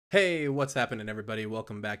Hey, what's happening, everybody?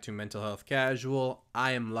 Welcome back to Mental Health Casual.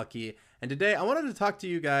 I am Lucky, and today I wanted to talk to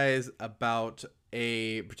you guys about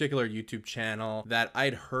a particular YouTube channel that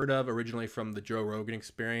I'd heard of originally from the Joe Rogan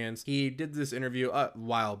Experience. He did this interview a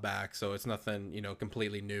while back, so it's nothing,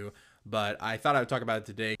 completely new, but I thought I would talk about it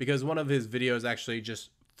today because one of his videos actually just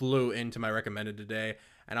flew into my recommended today,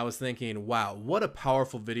 and I was thinking, wow, what a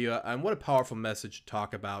powerful video and what a powerful message to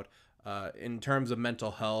talk about in terms of mental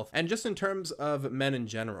health and just in terms of men in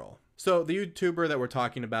general. So the YouTuber that we're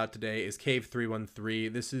talking about today is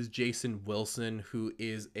Cave313. This is Jason Wilson, who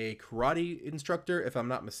is a karate instructor, if I'm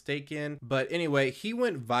not mistaken. But anyway, he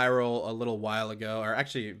went viral a little while ago, or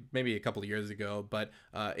actually maybe a couple of years ago, but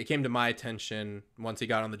it came to my attention once he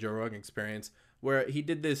got on the Joe Rogan Experience, where he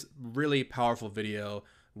did this really powerful video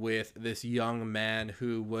with this young man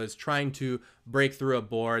who was trying to break through a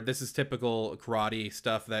board. This is typical karate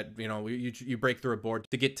stuff that, you break through a board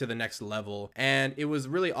to get to the next level. And it was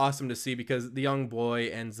really awesome to see because the young boy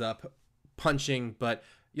ends up punching, but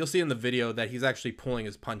you'll see in the video that he's actually pulling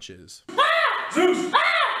his punches. Zeus!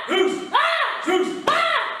 Zeus! Zeus!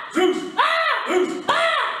 Zeus! Zeus!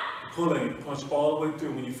 Pulling, punch all the way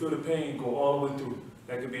through. When you feel the pain, go all the way through.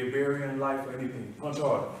 That could be a barrier in life or anything. Punch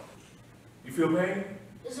hard. You feel pain?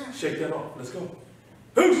 Shake that off. Let's go.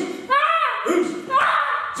 Zeus! Zeus!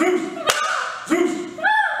 Zeus! Zeus!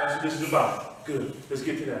 That's what this is about. Good. Let's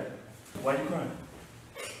get to that. Why are you crying?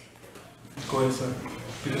 Go ahead, son.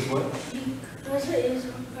 Because what? Because it is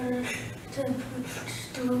harder to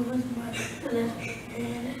do with my left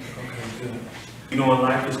hand. Okay, good. In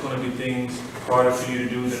life there's going to be things harder for you to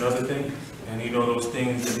do than other things. And those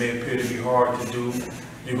things that may appear to be hard to do,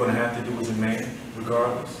 you're going to have to do as a man,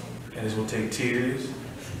 regardless. And it's going to take tears.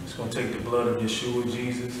 It's going to take the blood of Yeshua,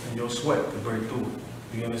 Jesus, and your sweat to break through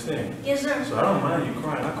it. You understand? Yes, sir. So I don't mind you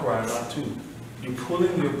crying. I cry a lot too. You're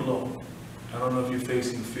pulling your blow. I don't know if you're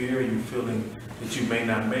facing fear or you're feeling that you may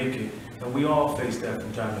not make it. And we all face that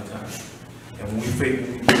from time to time. And when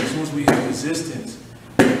as soon as we have resistance,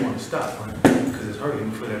 we want to stop, right? Because it's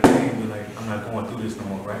hurting. We feel that pain. We're like, I'm not going through this no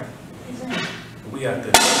more, right? Yes, sir. But we have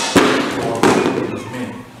to go off as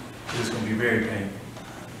men. Because it's going to be very painful.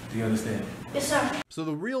 Do you understand? Yes, sir. So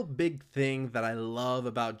the real big thing that I love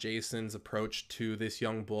about Jason's approach to this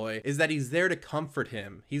young boy is that he's there to comfort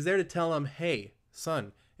him. He's there to tell him, hey,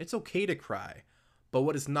 son, it's okay to cry. But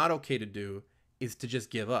what is not okay to do is to just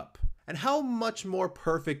give up. And how much more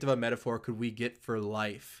perfect of a metaphor could we get for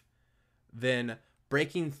life than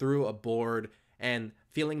breaking through a board and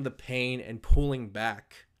feeling the pain and pulling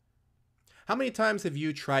back? How many times have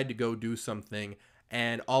you tried to go do something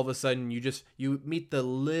and all of a sudden you meet the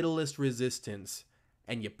littlest resistance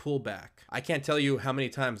and you pull back? I can't tell you how many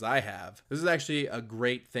times I have. This is actually a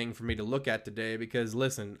great thing for me to look at today because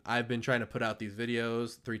listen, I've been trying to put out these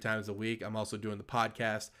videos 3 times a week. I'm also doing the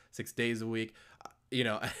podcast 6 days a week,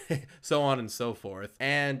 so on and so forth.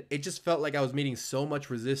 And it just felt like I was meeting so much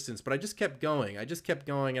resistance, but I just kept going.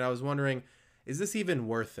 And I was wondering, is this even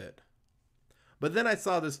worth it? But then I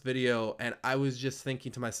saw this video and I was just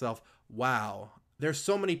thinking to myself, wow, there's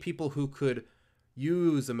so many people who could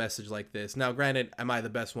use a message like this. Now, granted, am I the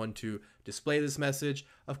best one to display this message?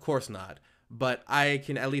 Of course not. But I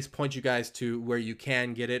can at least point you guys to where you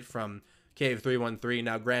can get it from Cave313.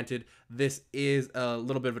 Now, granted, this is a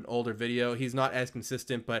little bit of an older video. He's not as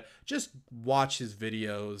consistent, but just watch his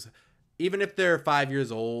videos. Even if they're 5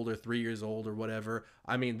 years old or 3 years old or whatever,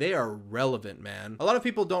 I mean, they are relevant, man. A lot of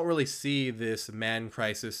people don't really see this man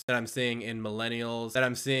crisis that I'm seeing in millennials, that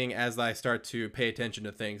I'm seeing as I start to pay attention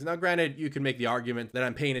to things. Now, granted, you can make the argument that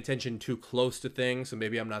I'm paying attention too close to things, so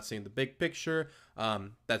maybe I'm not seeing the big picture.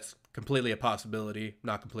 That's completely a possibility,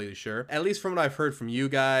 not completely sure. At least from what I've heard from you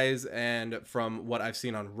guys and from what I've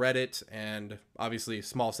seen on Reddit, and obviously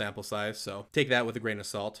small sample size, so take that with a grain of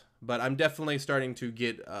salt. But I'm definitely starting to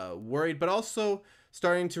get worried, but also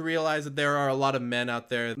starting to realize that there are a lot of men out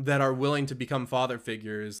there that are willing to become father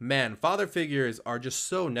figures. Man, father figures are just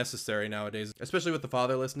so necessary nowadays, especially with the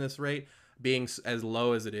fatherlessness rate being as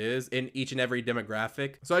low as it is in each and every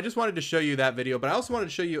demographic. So I just wanted to show you that video, but I also wanted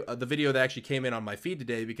to show you the video that actually came in on my feed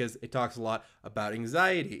today because it talks a lot about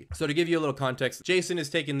anxiety. So to give you a little context, Jason is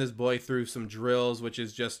taking this boy through some drills, which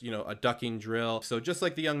is just, a ducking drill. So just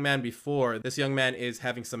like the young man before, this young man is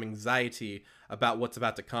having some anxiety about what's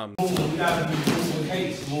about to come. We gotta be moving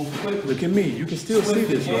pace, move quickly. Look at me. You can still see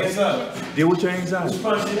this, right? Hands up. Deal with your anxiety. Just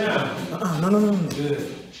punch it down. No.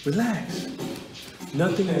 Good. Relax.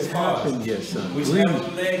 Nothing has happened yet, son. Which Breathe.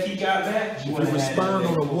 leg he got back? If you respond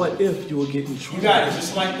on a what if, you will get in trouble. You got it,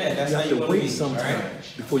 just like that. That's You how have you to want wait be, some all time right?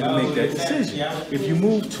 before you Y'all make that look at decision. y'all- If you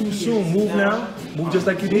move too soon, move now, move just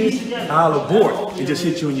like you did, I'll abort and just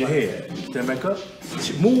hit you in your head. Stand back up.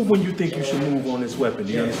 Move when you think you should move on this weapon.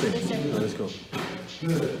 Do you understand? Let's go.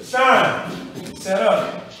 Good. Shine. Set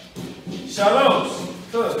up. Shallows.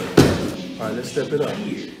 Good. All right, let's step it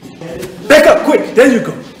up. Back up, quick. There you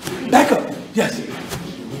go. Back up. Yes.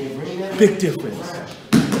 Big difference.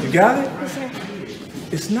 You got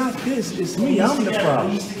it? It's not this. It's me. I'm the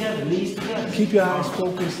problem. Keep your eyes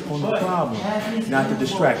focused on the problem, not the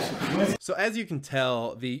distraction. So as you can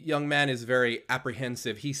tell, the young man is very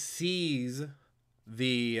apprehensive. He sees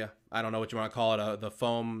the, I don't know what you want to call it, the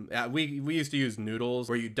foam. We used to use noodles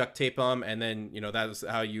where you duct tape them, and then, you know, that's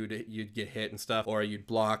how you'd get hit and stuff, or you'd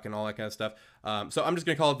block and all that kind of stuff. So I'm just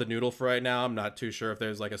gonna call it the noodle for right now. I'm not too sure if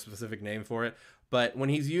there's like a specific name for it. But when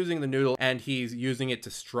he's using the noodle and he's using it to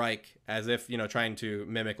strike, as if, you know, trying to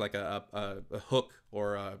mimic like a hook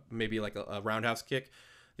or maybe like a roundhouse kick,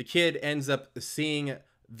 the kid ends up seeing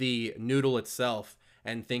the noodle itself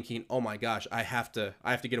and thinking, oh my gosh, I have to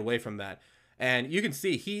get away from that. And you can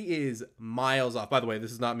see he is miles off. By the way,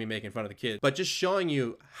 this is not me making fun of the kid, but just showing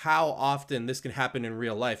you how often this can happen in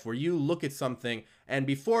real life, where you look at something and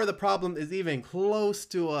before the problem is even close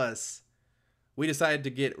to us, we decided to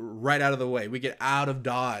get right out of the way. We get out of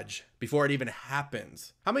Dodge before it even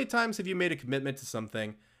happens. How many times have you made a commitment to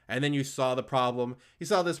something and then you saw the problem? You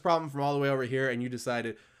saw this problem from all the way over here and you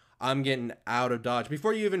decided, I'm getting out of Dodge,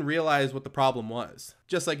 before you even realized what the problem was.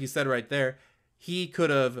 Just like you said right there, he could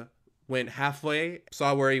have went halfway,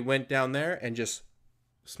 saw where he went down there, and just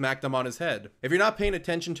smacked him on his head. If you're not paying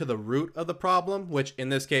attention to the root of the problem, which in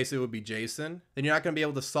this case it would be Jason, then you're not going to be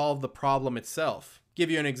able to solve the problem itself. Give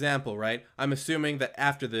you an example, right? I'm assuming that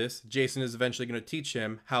after this, Jason is eventually going to teach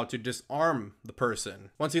him how to disarm the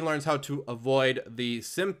person. Once he learns how to avoid the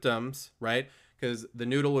symptoms, right? Because the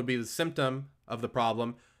noodle would be the symptom of the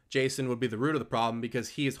problem. Jason would be the root of the problem because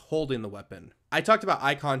he is holding the weapon. I talked about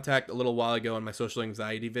eye contact a little while ago in my social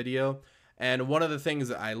anxiety video. And one of the things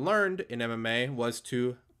that I learned in MMA was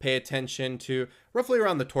to pay attention to roughly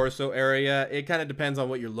around the torso area. It kind of depends on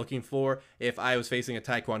what you're looking for. If I was facing a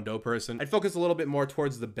Taekwondo person, I'd focus a little bit more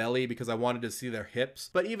towards the belly because I wanted to see their hips.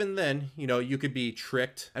 But even then, you know, you could be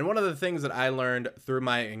tricked. And one of the things that I learned through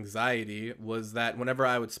my anxiety was that whenever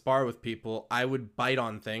I would spar with people, I would bite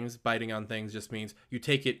on things. Biting on things just means you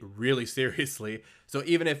take it really seriously. So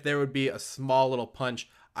even if there would be a small little punch,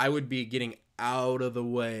 I would be getting out of the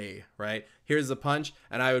way, right? Here's the punch,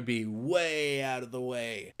 and I would be way out of the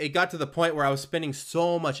way. It got to the point where I was spending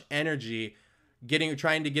so much energy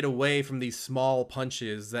trying to get away from these small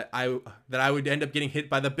punches that I would end up getting hit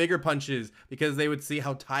by the bigger punches because they would see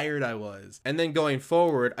how tired I was. And then going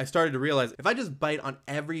forward, I started to realize if I just bite on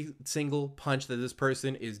every single punch that this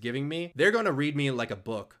person is giving me, they're going to read me like a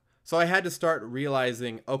book. So I had to start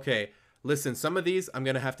realizing, okay, listen, some of these I'm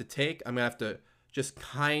going to have to take. I'm going to have to just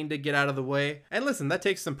kind of get out of the way. And listen, that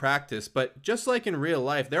takes some practice, but just like in real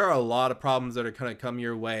life, there are a lot of problems that are going to come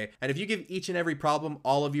your way. And if you give each and every problem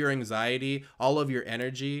all of your anxiety, all of your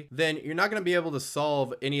energy, then you're not going to be able to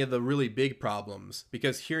solve any of the really big problems,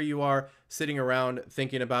 because here you are sitting around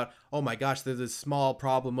thinking about, oh my gosh, there's this small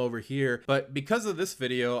problem over here. But because of this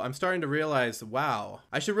video, I'm starting to realize, wow,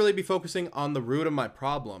 I should really be focusing on the root of my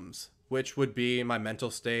problems, which would be my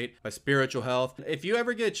mental state, my spiritual health. If you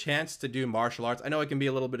ever get a chance to do martial arts, I know it can be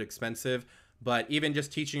a little bit expensive, but even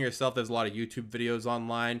just teaching yourself, there's a lot of YouTube videos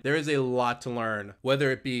online. There is a lot to learn,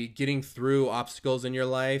 whether it be getting through obstacles in your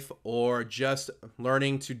life or just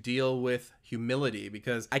learning to deal with humility,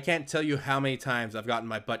 because I can't tell you how many times I've gotten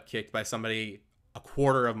my butt kicked by somebody a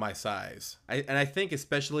quarter of my size. And I think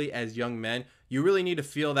especially as young men, you really need to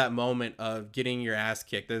feel that moment of getting your ass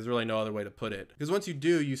kicked. There's really no other way to put it. Because once you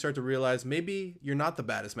do, you start to realize maybe you're not the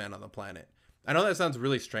baddest man on the planet. I know that sounds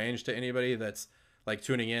really strange to anybody that's like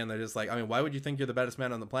tuning in. They're just like, I mean, why would you think you're the baddest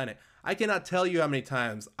man on the planet? I cannot tell you how many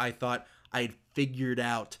times I thought I'd figured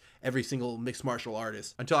out every single mixed martial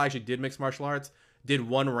artist until I actually did mixed martial arts, did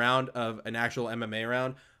one round of an actual MMA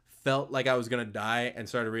round, felt like I was gonna die, and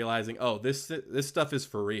started realizing, oh, this stuff is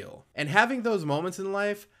for real. And having those moments in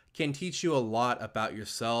life can teach you a lot about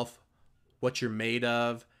yourself, what you're made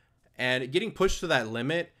of, and getting pushed to that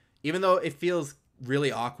limit, even though it feels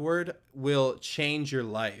really awkward, will change your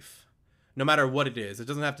life. No matter what it is. It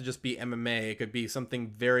doesn't have to just be MMA. It could be something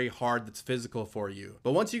very hard that's physical for you.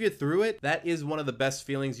 But once you get through it, that is one of the best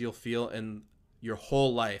feelings you'll feel in your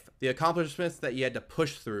whole life. The accomplishments that you had to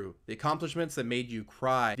push through, the accomplishments that made you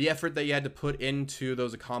cry, the effort that you had to put into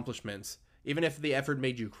those accomplishments, even if the effort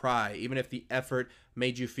made you cry, even if the effort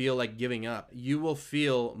made you feel like giving up, you will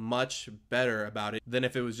feel much better about it than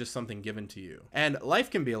if it was just something given to you. And life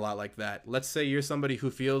can be a lot like that. Let's say you're somebody who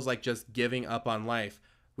feels like just giving up on life.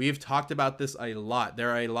 We've talked about this a lot. There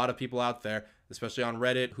are a lot of people out there, especially on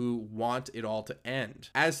Reddit, who want it all to end.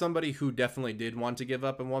 As somebody who definitely did want to give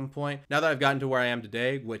up at one point, now that I've gotten to where I am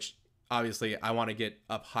today, which obviously I want to get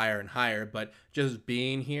up higher and higher, but just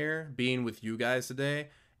being here, being with you guys today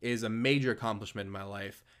is a major accomplishment in my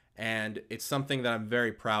life. And it's something that I'm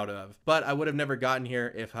very proud of. But I would have never gotten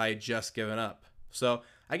here if I had just given up. So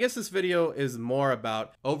I guess this video is more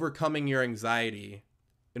about overcoming your anxiety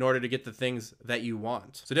in order to get the things that you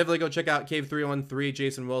want. So definitely go check out Cave 313,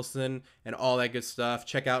 Jason Wilson, and all that good stuff.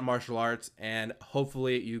 Check out martial arts, and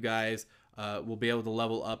hopefully you guys will be able to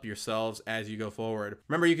level up yourselves as you go forward.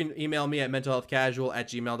 Remember, you can email me at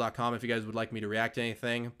mentalhealthcasual@gmail.com if you guys would like me to react to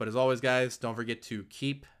anything. But as always, guys, don't forget to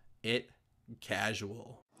keep it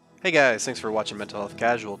casual. Hey guys, thanks for watching Mental Health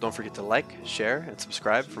Casual. Don't forget to like, share, and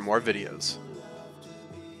subscribe for more videos.